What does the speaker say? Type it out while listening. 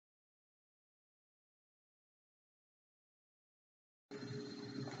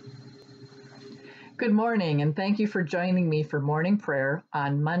Good morning, and thank you for joining me for morning prayer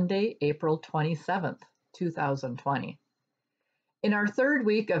on Monday, April 27th, 2020. In our third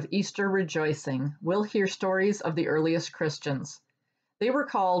week of Easter rejoicing, we'll hear stories of the earliest Christians. They were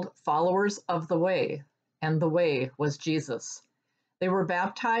called followers of the way, and the way was Jesus. They were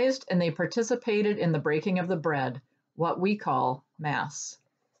baptized and they participated in the breaking of the bread, what we call Mass.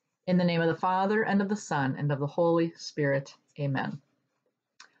 In the name of the Father, and of the Son, and of the Holy Spirit, amen.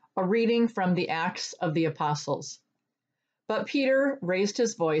 A reading from the Acts of the Apostles. But Peter raised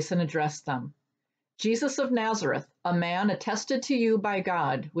his voice and addressed them. Jesus of Nazareth, a man attested to you by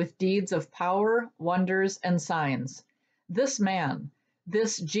God with deeds of power, wonders, and signs. This man,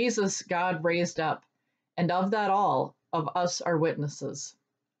 this Jesus God raised up, and of that all of us are witnesses.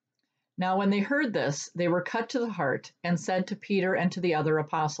 Now when they heard this, they were cut to the heart and said to Peter and to the other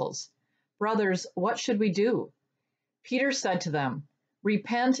apostles, Brothers, what should we do? Peter said to them,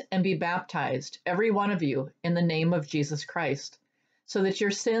 Repent and be baptized, every one of you, in the name of Jesus Christ, so that your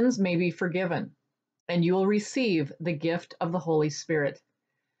sins may be forgiven, and you will receive the gift of the Holy Spirit.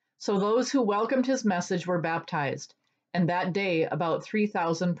 So those who welcomed his message were baptized, and that day about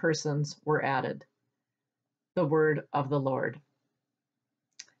 3,000 persons were added. The word of the Lord.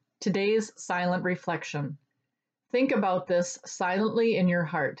 Today's silent reflection. Think about this silently in your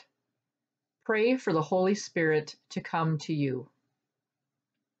heart. Pray for the Holy Spirit to come to you.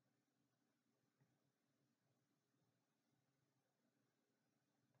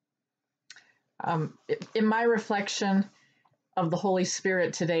 In my reflection of the Holy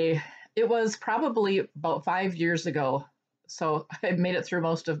Spirit today, it was probably about 5 years ago, so I've made it through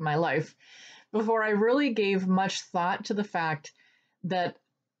most of my life, before I really gave much thought to the fact that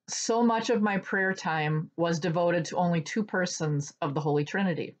so much of my prayer time was devoted to only two persons of the Holy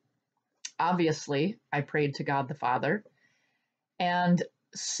Trinity. Obviously, I prayed to God the Father, and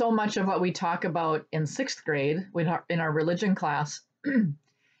so much of what we talk about in sixth grade in our religion class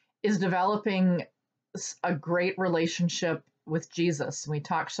is developing a great relationship with Jesus. We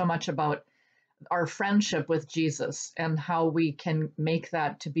talk so much about our friendship with Jesus and how we can make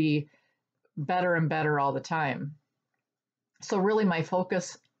that to be better and better all the time. So really my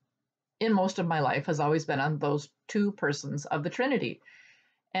focus in most of my life has always been on those two persons of the Trinity.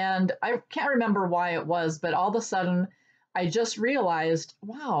 And I can't remember why it was, but all of a sudden I just realized,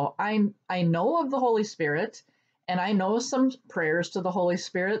 wow, I know of the Holy Spirit and I know some prayers to the Holy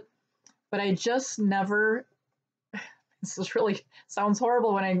Spirit, but I just never, this really sounds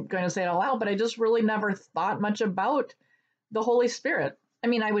horrible when I'm going to say it out loud, but I just really never thought much about the Holy Spirit. I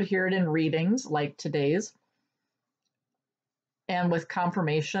mean, I would hear it in readings like today's and with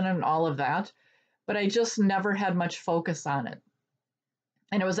confirmation and all of that, but I just never had much focus on it.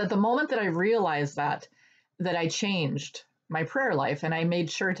 And it was at the moment that I realized that I changed my prayer life and I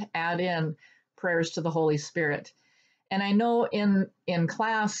made sure to add in prayers to the Holy Spirit. And I know in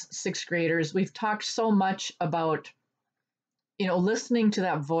class, sixth graders, we've talked so much about, listening to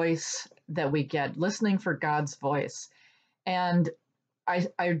that voice that we get, listening for God's voice. And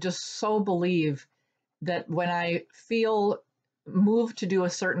I just so believe that when I feel moved to do a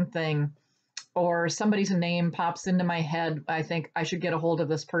certain thing or somebody's name pops into my head, I think I should get a hold of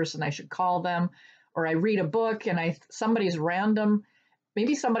this person, I should call them, or I read a book and somebody's random,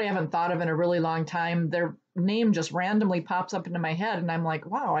 maybe somebody I haven't thought of in a really long time, their name just randomly pops up into my head and I'm like,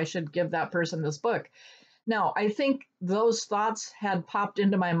 wow, I should give that person this book. Now, I think those thoughts had popped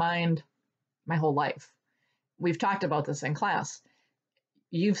into my mind my whole life. We've talked about this in class.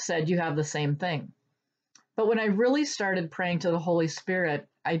 You've said you have the same thing. But when I really started praying to the Holy Spirit,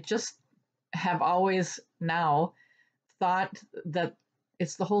 I just have always now thought that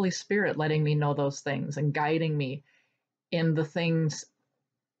it's the Holy Spirit letting me know those things and guiding me in the things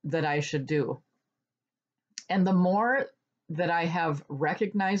that I should do. And the more that I have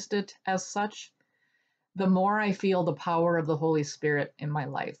recognized it as such, the more I feel the power of the Holy Spirit in my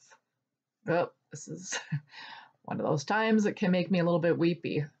life. Oh, this is one of those times that can make me a little bit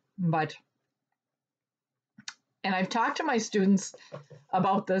weepy, and I've talked to my students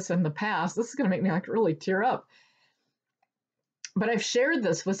about this in the past. This is going to make me really tear up. But I've shared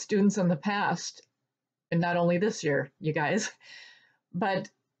this with students in the past, and not only this year, you guys, but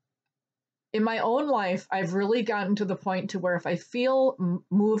in my own life, I've really gotten to the point to where if I feel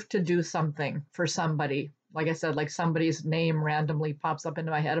moved to do something for somebody, like I said, like somebody's name randomly pops up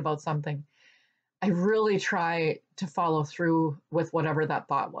into my head about something, I really try to follow through with whatever that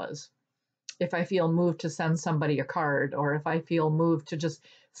thought was. If I feel moved to send somebody a card, or if I feel moved to just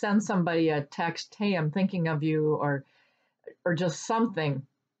send somebody a text, hey, I'm thinking of you, or just something,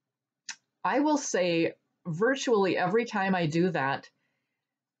 I will say virtually every time I do that,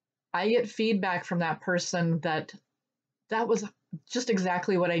 I get feedback from that person that that was just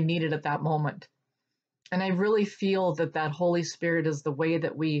exactly what I needed at that moment. And I really feel that that Holy Spirit is the way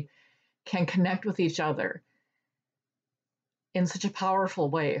that we can connect with each other in such a powerful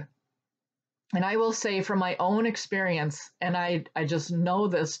way. And I will say from my own experience, and I just know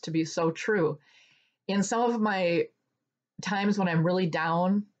this to be so true, in some of my times when I'm really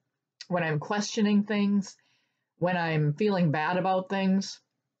down, when I'm questioning things, when I'm feeling bad about things,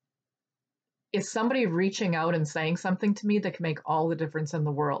 it's somebody reaching out and saying something to me that can make all the difference in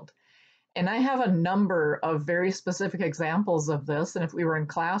the world. And I have a number of very specific examples of this. And if we were in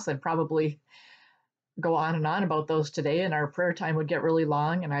class, I'd probably go on and on about those today, and our prayer time would get really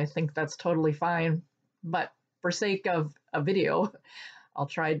long. And I think that's totally fine. But for sake of a video, I'll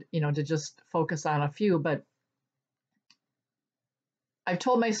try, to just focus on a few. But I've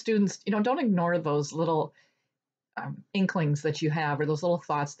told my students, don't ignore those little inklings that you have, or those little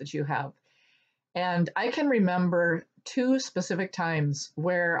thoughts that you have. And I can remember two specific times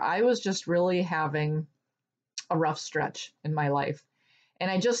where I was just really having a rough stretch in my life.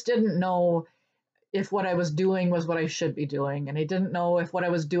 And I just didn't know if what I was doing was what I should be doing. And I didn't know if what I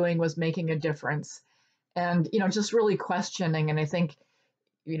was doing was making a difference. And, just really questioning. And I think,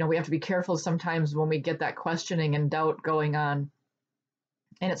 we have to be careful sometimes when we get that questioning and doubt going on.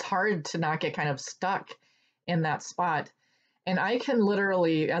 And it's hard to not get kind of stuck in that spot. And I can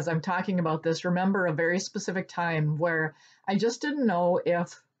literally, as I'm talking about this, remember a very specific time where I just didn't know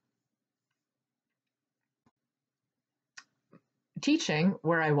if teaching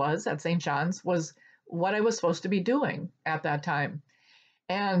where I was at St. John's was what I was supposed to be doing at that time.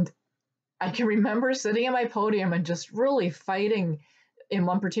 And I can remember sitting at my podium and just really fighting in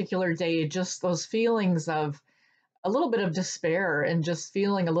one particular day, just those feelings of a little bit of despair and just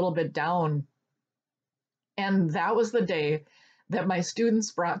feeling a little bit down. And that was the day that my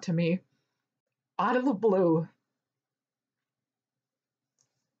students brought to me out of the blue.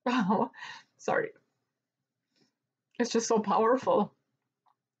 Oh, sorry. It's just so powerful.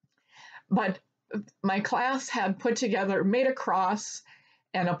 But my class had put together, made a cross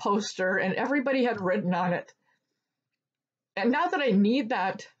and a poster, and everybody had written on it. And not that I need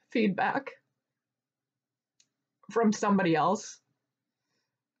that feedback from somebody else,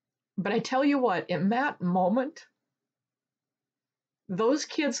 but I tell you what, in that moment, those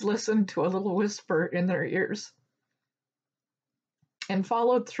kids listened to a little whisper in their ears and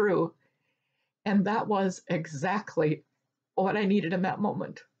followed through. And that was exactly what I needed in that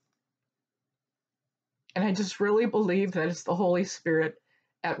moment. And I just really believe that it's the Holy Spirit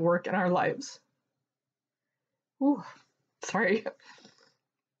at work in our lives. Ooh, sorry.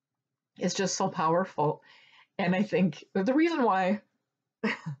 It's just so powerful. And I think the reason why,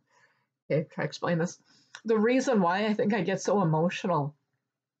 okay, try to explain this. The reason why I think I get so emotional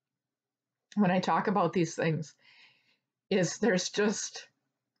when I talk about these things is there's just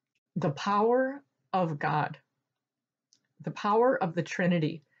the power of God, the power of the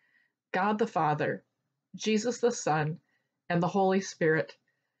Trinity, God the Father, Jesus the Son, and the Holy Spirit.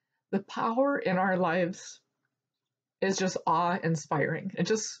 The power in our lives is just awe-inspiring. It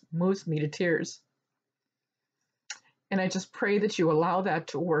just moves me to tears. And I just pray that you allow that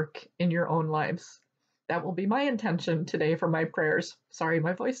to work in your own lives. That will be my intention today for my prayers. Sorry,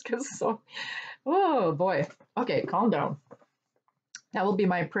 my voice gets so, oh boy. Okay, calm down. That will be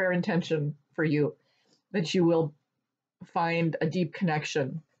my prayer intention for you, that you will find a deep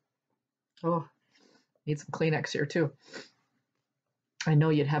connection. Oh, need some Kleenex here too. I know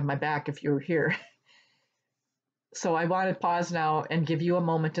you'd have my back if you were here. So I want to pause now and give you a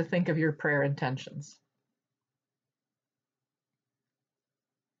moment to think of your prayer intentions.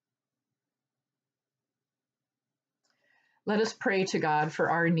 Let us pray to God for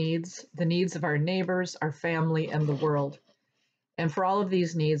our needs, the needs of our neighbors, our family, and the world. And for all of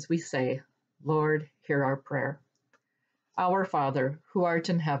these needs, we say, Lord, hear our prayer. Our Father, who art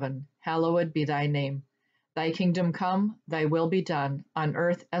in heaven, hallowed be thy name. Thy kingdom come, thy will be done, on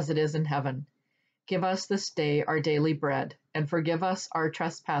earth as it is in heaven. Give us this day our daily bread, and forgive us our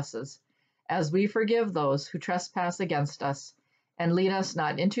trespasses, as we forgive those who trespass against us. And lead us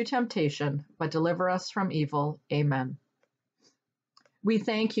not into temptation, but deliver us from evil. Amen. We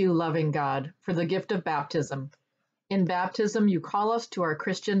thank you, loving God, for the gift of baptism. In baptism, you call us to our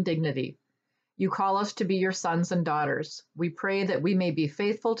Christian dignity. You call us to be your sons and daughters. We pray that we may be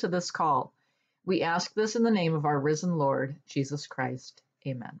faithful to this call. We ask this in the name of our risen Lord, Jesus Christ.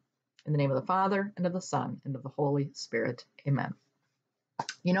 Amen. In the name of the Father, and of the Son, and of the Holy Spirit. Amen.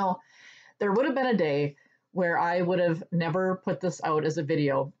 There would have been a day where I would have never put this out as a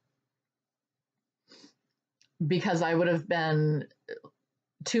video, because I would have been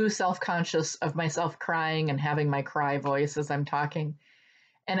too self-conscious of myself crying and having my cry voice as I'm talking.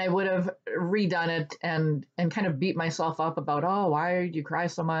 And I would have redone it and kind of beat myself up about, oh, why do you cry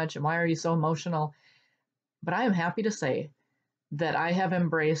so much and why are you so emotional? But I am happy to say that I have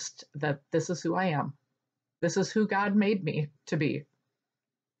embraced that this is who I am. This is who God made me to be.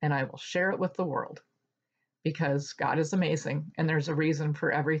 And I will share it with the world because God is amazing and there's a reason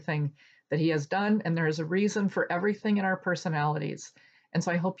for everything that He has done, and there is a reason for everything in our personalities. And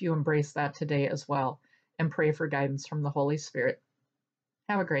so I hope you embrace that today as well and pray for guidance from the Holy Spirit.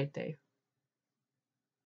 Have a great day.